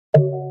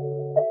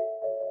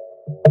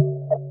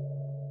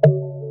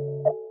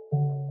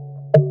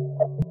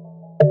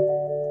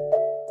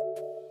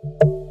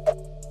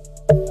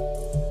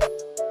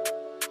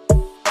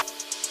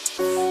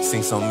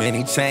So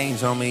many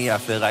change on me, I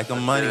feel like a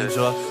money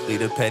drawer.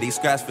 Leave a petty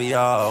scratch for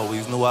y'all,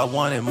 always knew I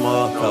wanted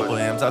more. Couple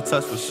M's I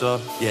touched for sure.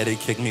 Yeah, they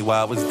kicked me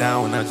while I was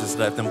down, I just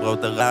left and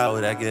broke the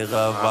loud. I get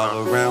love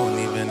all around,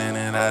 even in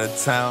and out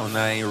of town.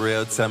 I ain't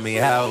real, tell me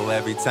how.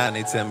 Every time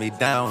they tear me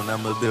down,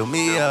 I'ma build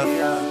me up.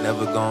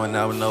 Never going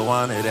out with no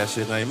honor, that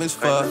shit lame as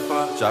fuck.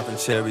 Dropping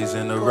cherries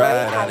in the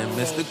ride, I didn't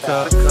miss the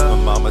cup.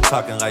 My mama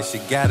talking like she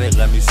got it,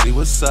 let me see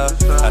what's up.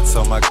 I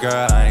told my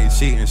girl I ain't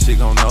cheating, she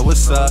gon' know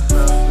what's up.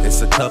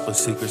 It's a couple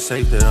secrets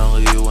safe that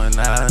only you and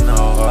I know.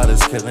 All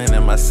this killing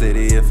in my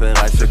city, it feel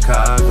like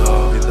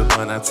Chicago. Hit the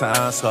one at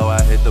time slow,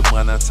 I hit the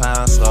one at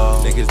time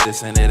slow. Niggas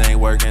dissing, it ain't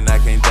working, I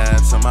can't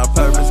dance to my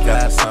purpose.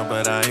 Got some,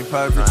 but I ain't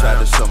perfect. Tried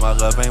to show my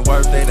love ain't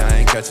worth it, I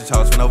ain't catching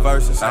charge for no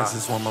verses. I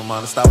just want my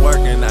mom to stop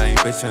working, I ain't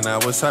bitching, I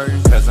was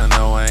hurting. Cause I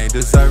know I ain't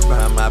deserve.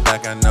 Behind my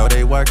back, I know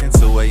they working.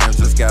 2 AM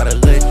just got a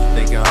lick,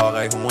 thinking hard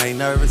like who ain't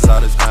nervous.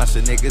 All this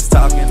conscious niggas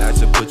talking, I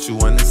should put you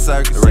in the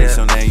circus. Erase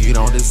your name, you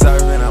don't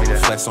deserve it, I'ma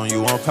flex on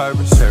you on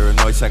purpose.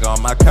 Paranoid, check all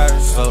my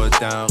curves, slow it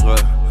down,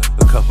 look.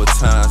 A couple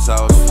times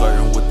I was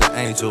flirting with the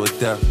angel of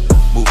death.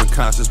 Moving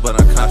conscious but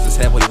unconscious,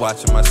 halfway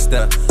watching my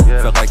step.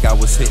 Felt like I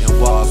was hitting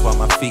walls while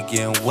my feet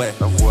getting wet.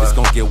 It's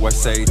gon' get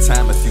worse every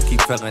time if you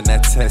keep failing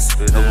that test.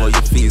 No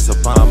lawyer fees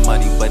or bond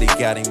money, but he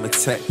got him a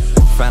tech.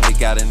 Finally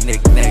got a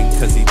nickname,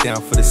 cause he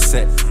down for the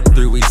set.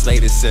 3 weeks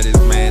later, said his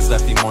mans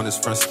left him on his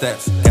front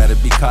steps. Gotta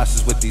be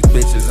cautious with these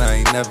bitches, I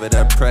ain't never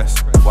that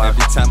pressed.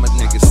 Every time a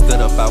nigga stood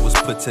up, I was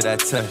put to that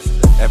test.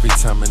 Every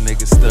time a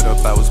nigga stood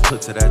up, I was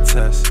put to that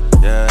test.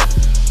 Yeah.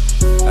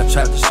 I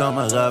tried to show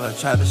my love, I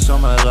tried to show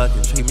my luck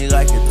and treat me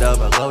like a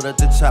dove. I load up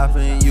the chopper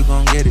and you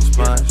gon' get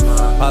expunged.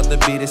 Hard to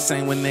be the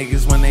same with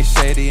niggas when they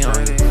shady on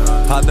you.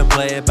 Hard to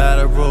play it by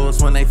the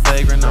rules when they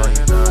flagrant on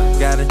you.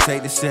 Gotta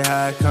take the shit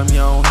how it come,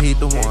 you don't heed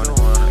the warning.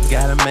 I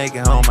gotta make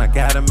it home, I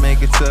gotta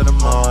make it to the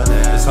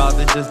morning. It's hard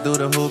to just do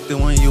the hoop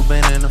than when you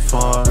been in the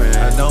foreign.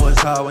 I know it's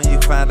hard when you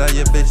find out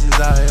your bitches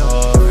out here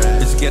whoring.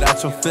 Just get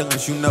out your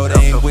feelings, you know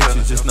they ain't with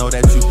you. Just know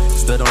that you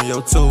stood on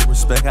your two.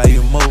 Respect how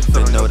you move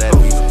and know that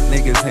these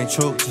niggas ain't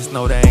true, just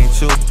know they ain't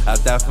true. I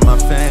die for my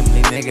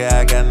family, nigga,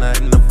 I got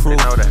nothing to prove.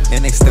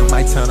 And they still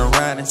might turn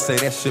around and say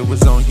that shit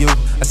was on you.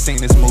 I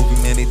seen this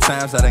movie many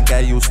times, I done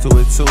got used to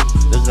it too.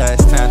 The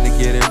last time to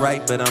get it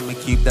right, but I'ma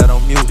keep that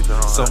on mute.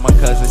 So my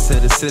cousin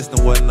said the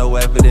system wasn't no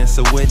evidence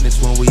of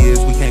witness. When we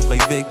can't play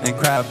victim and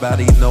cry about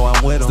it, you know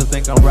I'm with them. Still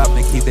think I'm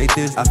robbing and keep they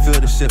distance. I feel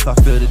the shift, I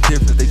feel the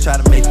difference. They try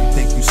to make you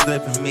think you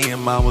slipping. Me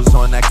and mom was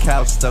on that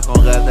couch, stuck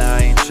on leather,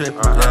 I ain't tripping.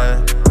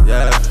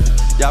 Yeah.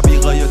 Y'all be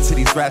loyal to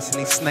these rats and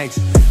these snakes.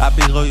 I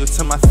be loyal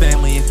to my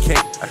family and cake.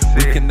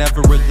 We can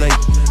never relate.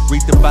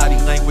 Read the body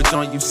language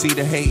on you, see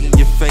the hate in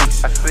your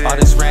face. All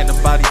this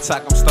random body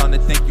talk, I'm starting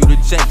to think you the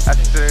Jakes. I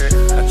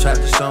tried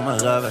to show my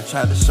love, I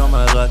tried to show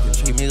my luck and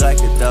treat me like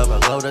a dove. I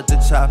load up the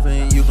chopper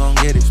and you gon'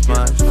 get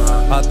expunged.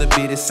 Hard to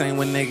be the same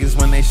with niggas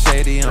when they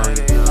shady on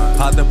you.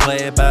 Hard to play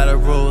it by the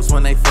rules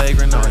when they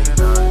flagrant on you.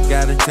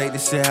 Gotta take the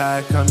shit how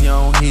it come, you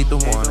don't heed the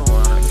warning.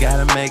 I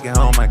gotta make it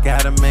home, I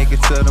gotta make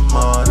it to the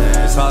morning.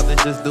 It's hard to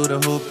just do the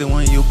hoop than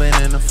when you been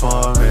in the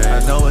foreign.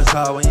 I know it's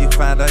hard when you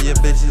find out your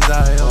bitches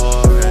out here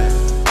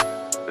whoring.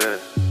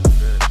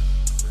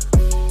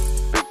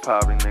 Big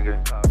poppy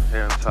nigga,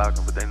 hear him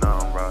talking but they know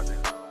I'm rocking.